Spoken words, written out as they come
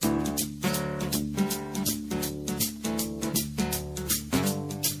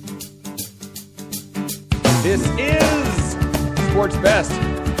This is Sports Best,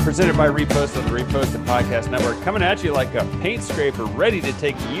 presented by Repost on the Reposted Podcast Network, coming at you like a paint scraper, ready to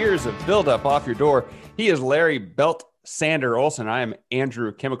take years of buildup off your door. He is Larry Belt Sander Olson. I am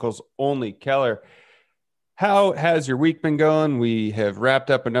Andrew Chemicals Only Keller. How has your week been going? We have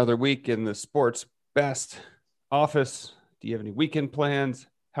wrapped up another week in the Sports Best office. Do you have any weekend plans?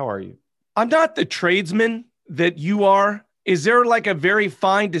 How are you? I'm not the tradesman that you are. Is there like a very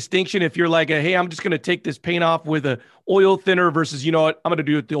fine distinction if you're like, hey, I'm just going to take this paint off with a oil thinner versus, you know what, I'm going to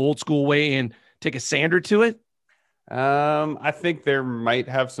do it the old school way and take a sander to it? I think there might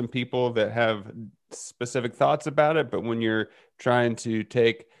have some people that have specific thoughts about it, but when you're trying to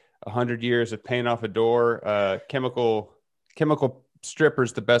take 100 years of paint off a door, chemical stripper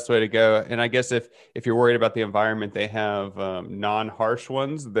is the best way to go. And I guess if you're worried about the environment, they have non-harsh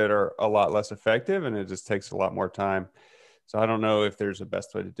ones that are a lot less effective, and it just takes a lot more time. So I don't know if there's a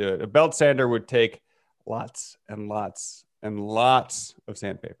best way to do it. A belt sander would take lots and lots and lots of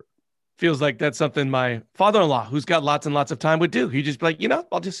sandpaper. Feels like that's something my father-in-law, who's got lots and lots of time, would do. He'd just be like,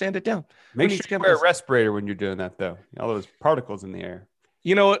 I'll just sand it down. Make sure you wear a respirator when you're doing that, though. All those particles in the air.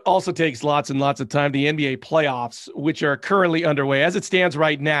 You know, it also takes lots and lots of time. The NBA playoffs, which are currently underway. As it stands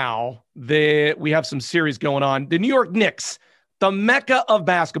right now, we have some series going on. The New York Knicks, the mecca of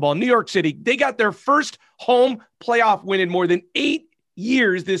basketball, New York City, they got their first home playoff win in more than 8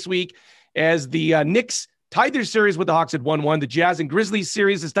 years this week as the Knicks tied their series with the Hawks at 1-1. The Jazz and Grizzlies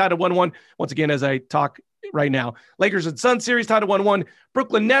series is tied at 1-1. Once again, as I talk right now, Lakers and Suns series tied at 1-1.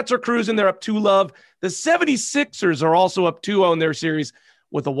 Brooklyn Nets are cruising. They're up 2-love. The 76ers are also up 2-0 in their series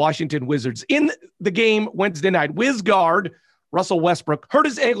with the Washington Wizards. In the game Wednesday night, Wiz guard Russell Westbrook hurt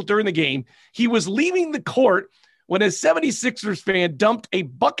his ankle during the game. He was leaving the court when a 76ers fan dumped a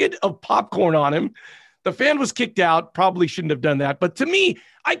bucket of popcorn on him. The fan was kicked out, probably shouldn't have done that. But to me,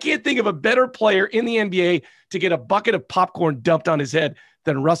 I can't think of a better player in the NBA to get a bucket of popcorn dumped on his head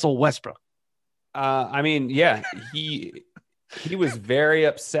than Russell Westbrook. He was very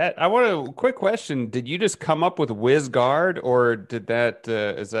upset. I want a quick question. Did you just come up with Wiz guard, or did that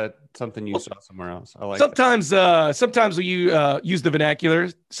is that something you saw somewhere else? I like sometimes we use the vernacular.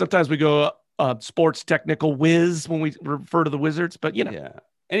 Sometimes we go sports technical whiz when we refer to the Wizards, but Yeah.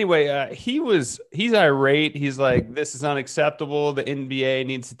 Anyway, he's irate. He's like, this is unacceptable. The NBA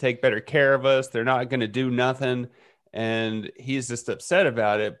needs to take better care of us. They're not going to do nothing. And he's just upset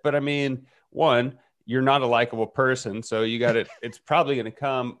about it. But I mean, one, you're not a likable person, so you got it. It's probably going to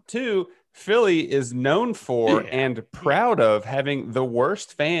come. Two, Philly is known for and proud of having the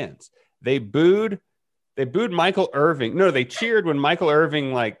worst fans. They booed Michael Irving. No, they cheered when Michael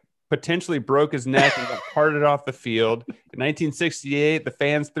Irving potentially broke his neck and got carted off the field. In 1968, the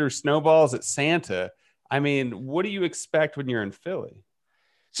fans threw snowballs at Santa. I mean, what do you expect when you're in Philly?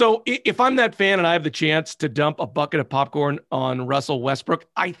 So if I'm that fan and I have the chance to dump a bucket of popcorn on Russell Westbrook,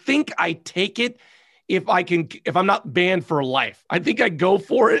 I think I take it if I'm not banned for life. I think I go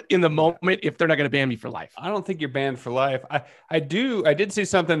for it in the moment if they're not going to ban me for life. I don't think you're banned for life. I did see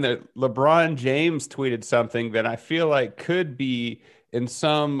something that LeBron James tweeted something that I feel like could be in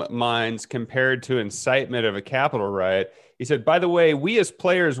some minds compared to incitement of a Capitol riot. He said, by the way, we as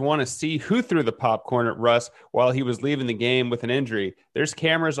players want to see who threw the popcorn at Russ while he was leaving the game with an injury. There's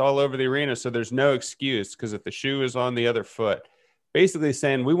cameras all over the arena, so there's no excuse because if the shoe is on the other foot. Basically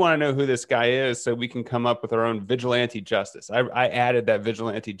saying we want to know who this guy is so we can come up with our own vigilante justice. I added that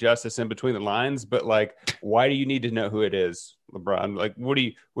vigilante justice in between the lines, but why do you need to know who it is, LeBron? What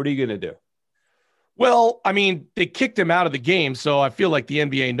are you going to do? Well, I mean, they kicked him out of the game, so I feel like the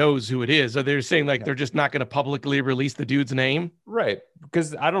NBA knows who it is. So they're saying they're just not going to publicly release the dude's name, right?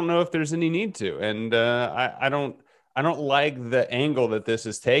 Because I don't know if there's any need to, and I don't like the angle that this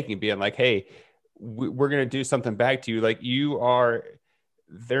is taking, being like, hey, we're going to do something back to you.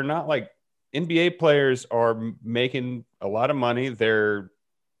 They're not NBA players are making a lot of money. They're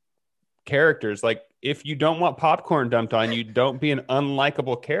characters. If you don't want popcorn dumped on you, don't be an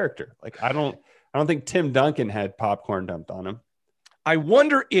unlikable character. I don't think Tim Duncan had popcorn dumped on him. I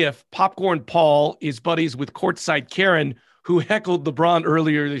wonder if Popcorn Paul is buddies with Courtside Karen, who heckled LeBron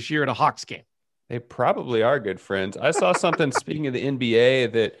earlier this year at a Hawks game. They probably are good friends. I saw something speaking of the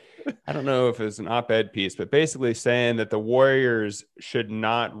NBA that I don't know if it was an op-ed piece, but basically saying that the Warriors should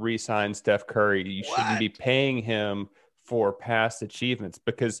not re-sign Steph Curry. You shouldn't be paying him for past achievements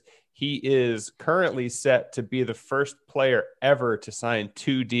because he is currently set to be the first player ever to sign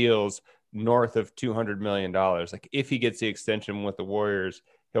 2 deals north of $200 million. If he gets the extension with the Warriors,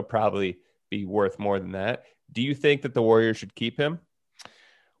 he'll probably be worth more than that. Do you think that the Warriors should keep him?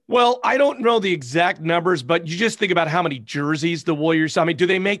 Well, I don't know the exact numbers, but you just think about how many jerseys the Warriors. I mean, do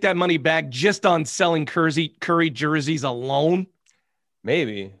they make that money back just on selling Curry jerseys alone?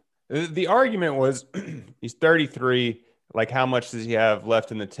 Maybe. The argument was he's 33. Like, how much does he have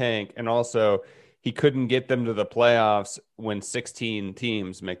left in the tank? And also, he couldn't get them to the playoffs when 16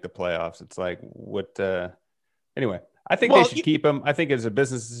 teams make the playoffs. It's like, what? Anyway, I think they should keep him. I think it's a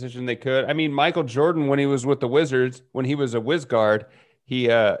business decision they could. I mean, Michael Jordan, when he was with the Wizards, when he was a Wiz guard, he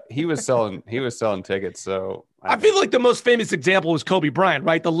was selling tickets. So I feel like the most famous example was Kobe Bryant,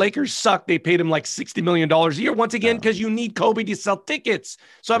 right? The Lakers suck. They paid him like $60 million a year once again because you need Kobe to sell tickets.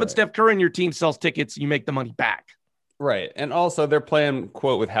 So having Steph Curry in your team sells tickets, you make the money back. Right. And also they're playing,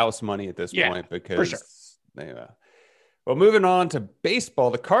 quote, with house money at this point because well, moving on to baseball,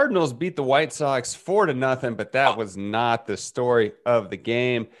 the Cardinals beat the White Sox 4-0, but that was not the story of the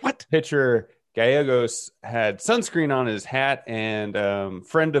game. What? Pitcher Gallegos had sunscreen on his hat, and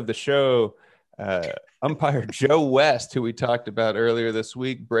friend of the show, umpire Joe West, who we talked about earlier this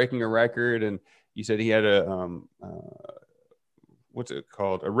week, breaking a record. And you said he had what's it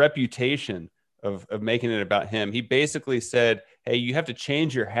called? A reputation of making it about him. He basically said, hey, you have to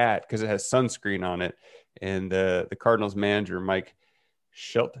change your hat because it has sunscreen on it. And the Cardinals manager, Mike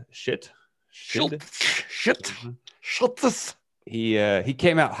Shildt, he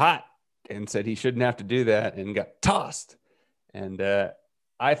came out hot and said he shouldn't have to do that and got tossed. And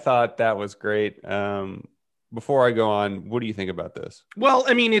I thought that was great. Before I go on, what do you think about this? Well,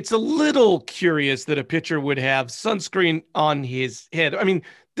 I mean, it's a little curious that a pitcher would have sunscreen on his head. I mean,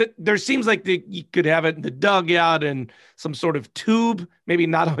 there seems like you could have it in the dugout and some sort of tube, maybe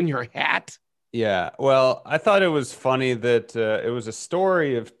not on your hat. Yeah, well, I thought it was funny that it was a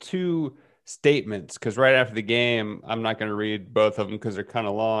story of two statements, because right after the game, I'm not going to read both of them because they're kind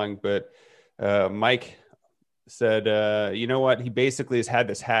of long, but Mike said, you know what? He basically has had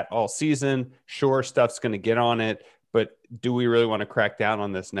this hat all season. Sure, stuff's going to get on it, but do we really want to crack down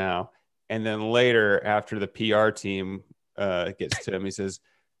on this now? And then later, after the PR team gets to him, he says,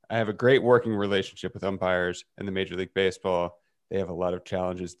 I have a great working relationship with umpires in the Major League Baseball. They have a lot of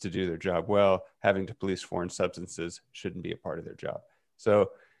challenges to do their job well. Having to police foreign substances shouldn't be a part of their job.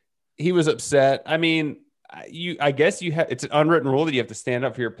 So he was upset. I mean, I guess it's an unwritten rule that you have to stand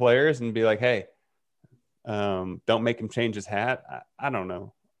up for your players and be like, hey, don't make him change his hat. I don't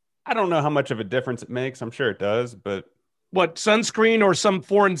know. I don't know how much of a difference it makes. I'm sure it does, but what, sunscreen or some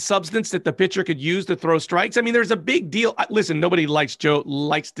foreign substance that the pitcher could use to throw strikes? I mean, there's a big deal. Listen, nobody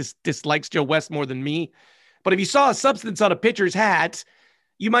dislikes Joe West more than me. But if you saw a substance on a pitcher's hat,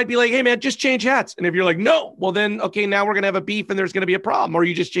 you might be like, hey, man, just change hats. And if you're like, no, well, then, okay, now we're going to have a beef and there's going to be a problem, or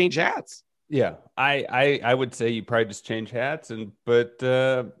you just change hats. Yeah, I would say you probably just change hats. But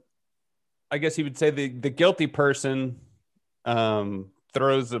I guess he would say the guilty person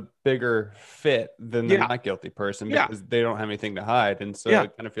throws a bigger fit than the not guilty person because they don't have anything to hide. And so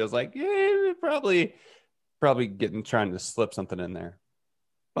it kind of feels like, probably trying to slip something in there.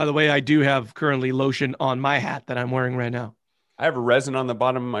 By the way, I do have currently lotion on my hat that I'm wearing right now. I have a resin on the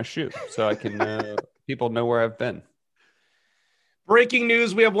bottom of my shoe so I can people know where I've been. Breaking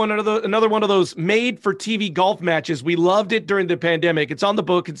news. We have another one of those made-for-TV golf matches. We loved it during the pandemic. It's on the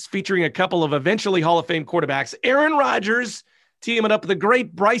book. It's featuring a couple of eventually Hall of Fame quarterbacks. Aaron Rodgers teaming up with the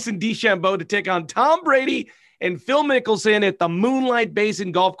great Bryson DeChambeau to take on Tom Brady and Phil Mickelson at the Moonlight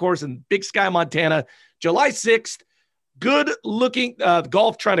Basin Golf Course in Big Sky, Montana, July 6th. Good-looking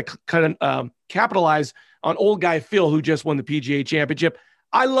golf trying to kind of capitalize on old guy Phil, who just won the PGA Championship.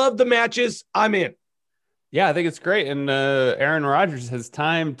 I love the matches. I'm in. Yeah, I think it's great. And Aaron Rodgers has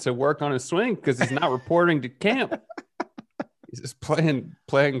time to work on his swing because he's not reporting to camp. He's just playing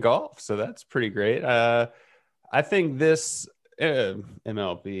golf. So that's pretty great. I think this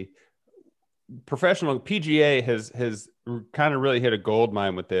MLB professional PGA has kind of really hit a gold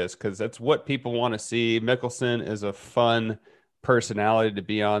mine with this because that's what people want to see. Mickelson is a fun personality to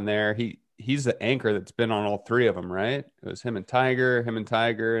be on there. He's the anchor that's been on all three of them, right? It was him and Tiger,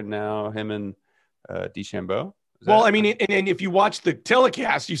 and now him and DeChambeau. Well, I mean, and if you watch the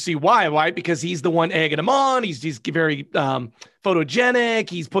telecast, you see why? Because he's the one egging him on. He's very photogenic.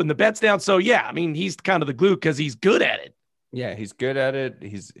 He's putting the bets down. So yeah, I mean, he's kind of the glue because he's good at it. Yeah, he's good at it.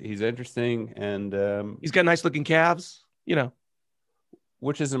 He's interesting, and he's got nice looking calves,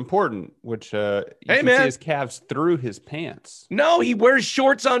 which is important. Which you can see his calves through his pants. No, he wears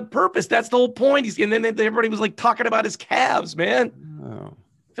shorts on purpose. That's the whole point. And then everybody was like talking about his calves, man. Oh.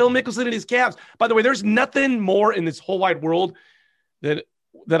 Phil Mickelson and his calves. By the way, there's nothing more in this whole wide world that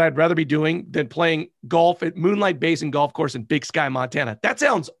I'd rather be doing than playing golf at Moonlight Basin Golf Course in Big Sky, Montana. That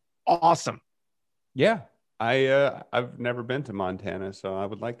sounds awesome. Yeah. I've never been to Montana, so I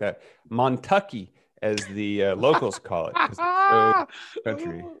would like that. Montucky, as the locals call it, because it's so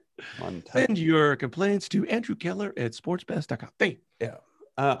country. Montucky. Send your complaints to Andrew Keller at sportsbest.com. Thank you. Yeah.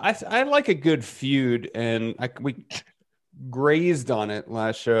 I like a good feud, and we grazed on it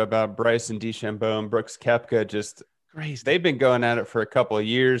last show about Bryson DeChambeau and Brooks Koepka. Just they've been going at it for a couple of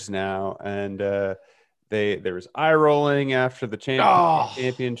years now, and there was eye rolling after the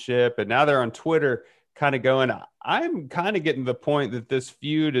championship, and now they're on Twitter kind of going, I'm kind of getting to the point that this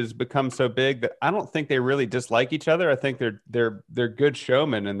feud has become so big that I don't think they really dislike each other. I think they're good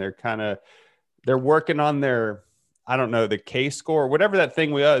showmen, and they're working on their, I don't know, the K score, whatever that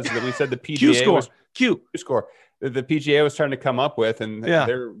thing was that we said the PGA Q score the PGA was trying to come up with, and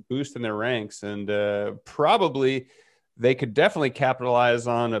they're boosting their ranks, and probably they could definitely capitalize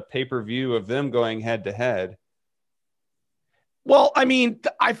on a pay-per-view of them going head to head. Well, I mean,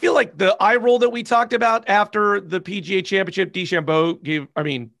 I feel like the eye roll that we talked about after the PGA Championship,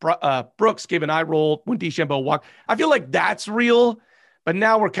 Brooks gave an eye roll when DeChambeau walked. I feel like that's real, but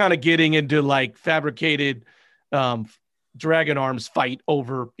now we're kind of getting into like fabricated dragon arms fight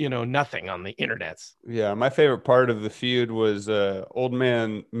over, nothing on the internets. Yeah, my favorite part of the feud was old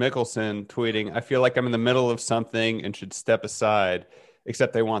man Mickelson tweeting, I feel like I'm in the middle of something and should step aside,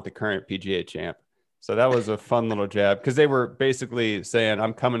 except they want the current PGA champ. So that was a fun little jab, because they were basically saying,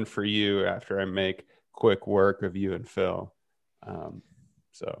 I'm coming for you after I make quick work of you and Phil.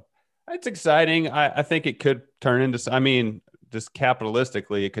 So it's exciting. I think it could turn into, just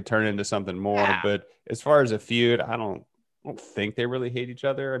capitalistically, it could turn into something more. Yeah. But as far as a feud, I don't think they really hate each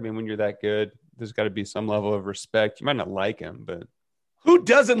other. I mean, when you're that good, there's got to be some level of respect. You might not like him, but who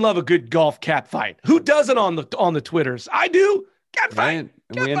doesn't love a good golf cat fight? Who doesn't on the Twitters? I do. Cat fight. Right?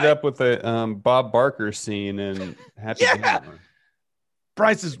 And we end up with a Bob Barker scene and Happy Gilmore.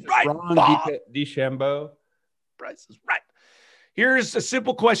 Price is right. Bob DeChambeau. Price is right. Here's a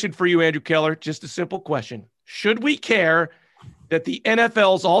simple question for you, Andrew Keller. Just a simple question. Should we care that the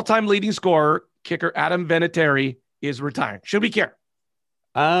NFL's all-time leading scorer, kicker Adam Vinatieri, is retiring? Should we care?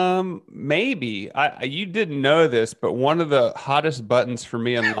 Maybe. You didn't know this, but one of the hottest buttons for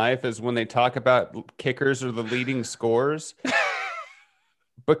me in life is when they talk about kickers or the leading scores.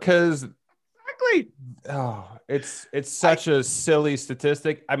 Because it's such a silly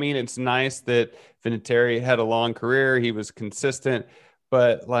statistic. I mean, it's nice that Vinatieri had a long career. He was consistent.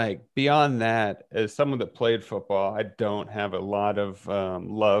 But like beyond that, as someone that played football, I don't have a lot of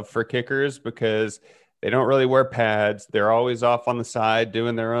love for kickers, because they don't really wear pads. They're always off on the side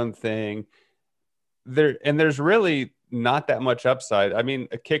doing their own thing. There's really not that much upside. I mean,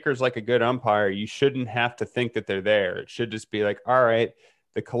 a kicker's like a good umpire. You shouldn't have to think that they're there. It should just be like, all right,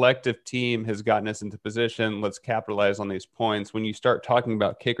 the collective team has gotten us into position. Let's capitalize on these points. When you start talking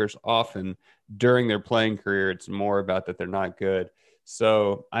about kickers often during their playing career, it's more about that they're not good.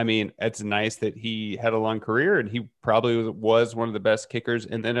 So, I mean, it's nice that he had a long career, and he probably was one of the best kickers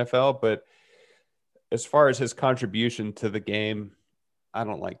in the NFL. But as far as his contribution to the game, I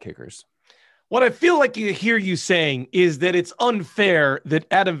don't like kickers. What I feel like you hear you saying is that it's unfair that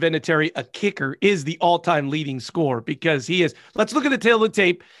Adam Vinatieri, a kicker, is the all-time leading scorer, because he is. Let's look at the tail of the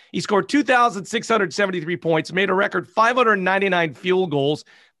tape. He scored 2,673 points, made a record 599 field goals,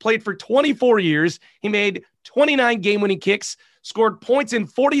 played for 24 years. He made 29 game-winning kicks, scored points in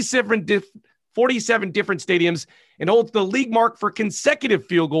 47 different stadiums, and holds the league mark for consecutive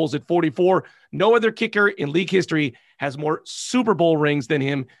field goals at 44. No other kicker in league history has more Super Bowl rings than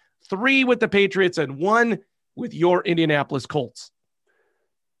him. 3 with the Patriots and 1 with your Indianapolis Colts.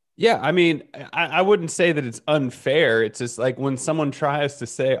 Yeah, I mean, I wouldn't say that it's unfair. It's just like when someone tries to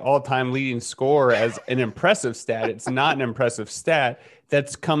say all-time leading scorer as an impressive stat, it's not an impressive stat.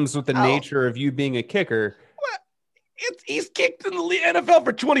 That comes with the nature of you being a kicker. He's kicked in the NFL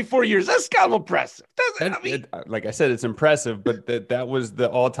for 24 years. That's kind of impressive. Like I said, it's impressive, but that was the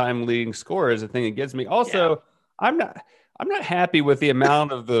all-time leading scorer is the thing that gets me. Also, yeah. I'm not happy with the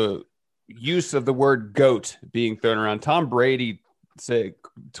amount of the use of the word GOAT being thrown around. Tom Brady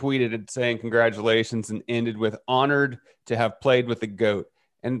tweeted it saying congratulations and ended with honored to have played with the GOAT,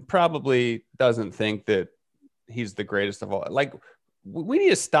 and probably doesn't think that he's the greatest of all. Like, we need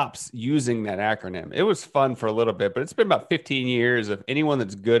to stop using that acronym. It was fun for a little bit, but it's been about 15 years of anyone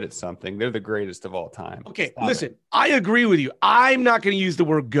that's good at something, they're the greatest of all time. Okay, listen, I agree with you. I'm not going to use the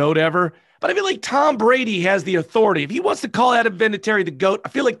word GOAT ever. But I feel like Tom Brady has the authority. If he wants to call Adam Vinatieri the GOAT, I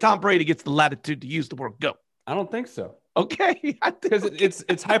feel like Tom Brady gets the latitude to use the word GOAT. I don't think so. Okay. Because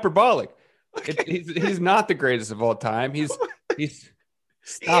it's hyperbolic. Okay. He's not the greatest of all time. He's He's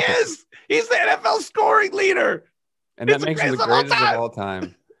the NFL scoring leader. And that makes him the greatest of all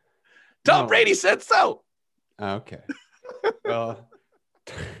time. Tom Brady said so. Okay. Well,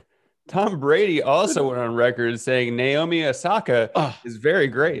 Tom Brady also went on record saying Naomi Osaka is very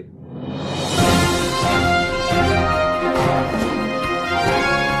great.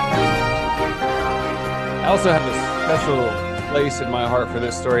 I also have a special place in my heart for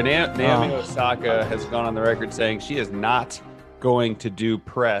this story. Naomi Osaka has gone on the record saying she is not going to do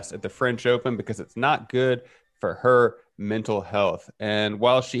press at the French Open because it's not good for her mental health. And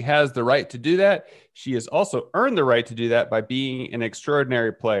while she has the right to do that, she has also earned the right to do that by being an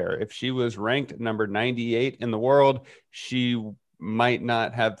extraordinary player. If she was ranked number 98 in the world, she might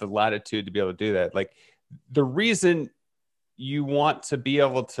not have the latitude to be able to do that. Like, the reason you want to be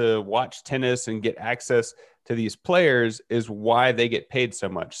able to watch tennis and get access to these players is why they get paid so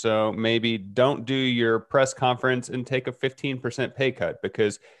much. So maybe don't do your press conference and take a 15% pay cut,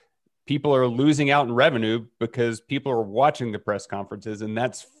 because people are losing out in revenue because people are watching the press conferences, and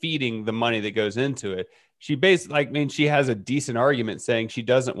that's feeding the money that goes into it. She basically, I mean, she has a decent argument saying she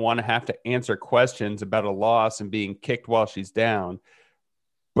doesn't want to have to answer questions about a loss and being kicked while she's down,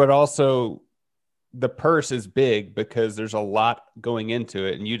 but also the purse is big because there's a lot going into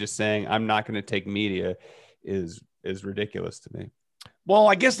it. And you just saying, I'm not going to take media is ridiculous to me. Well,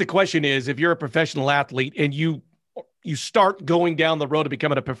 I guess the question is, if you're a professional athlete and you start going down the road to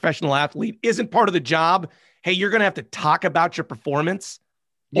becoming a professional athlete, isn't part of the job, hey, you're going to have to talk about your performance?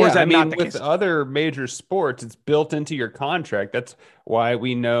 Or is that not the case? With other major sports, it's built into your contract. That's why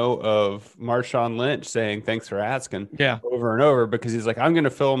we know of Marshawn Lynch saying, thanks for asking, over and over, because he's like, I'm going to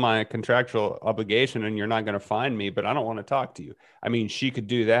fill my contractual obligation and you're not going to find me, but I don't want to talk to you. I mean, she could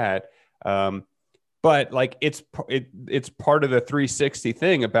do that. But like, it's part of the 360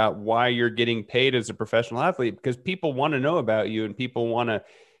 thing about why you're getting paid as a professional athlete, because people want to know about you and people want to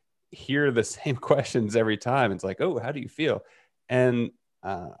hear the same questions every time. It's like, oh, how do you feel? And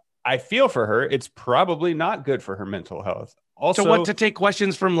I feel for her. It's probably not good for her mental health. Also, so what, to take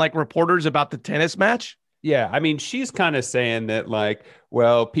questions from like reporters about the tennis match? Yeah. I mean, she's kind of saying that, like,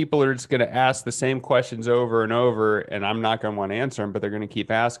 well, people are just going to ask the same questions over and over, and I'm not going to want to answer them, but they're going to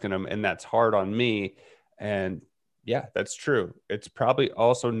keep asking them. And that's hard on me. And yeah, that's true. It's probably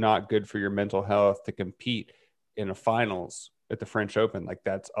also not good for your mental health to compete in a finals at the French Open. Like,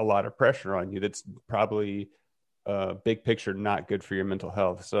 that's a lot of pressure on you. That's probably big picture not good for your mental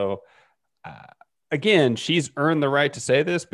health. So again, she's earned the right to say this,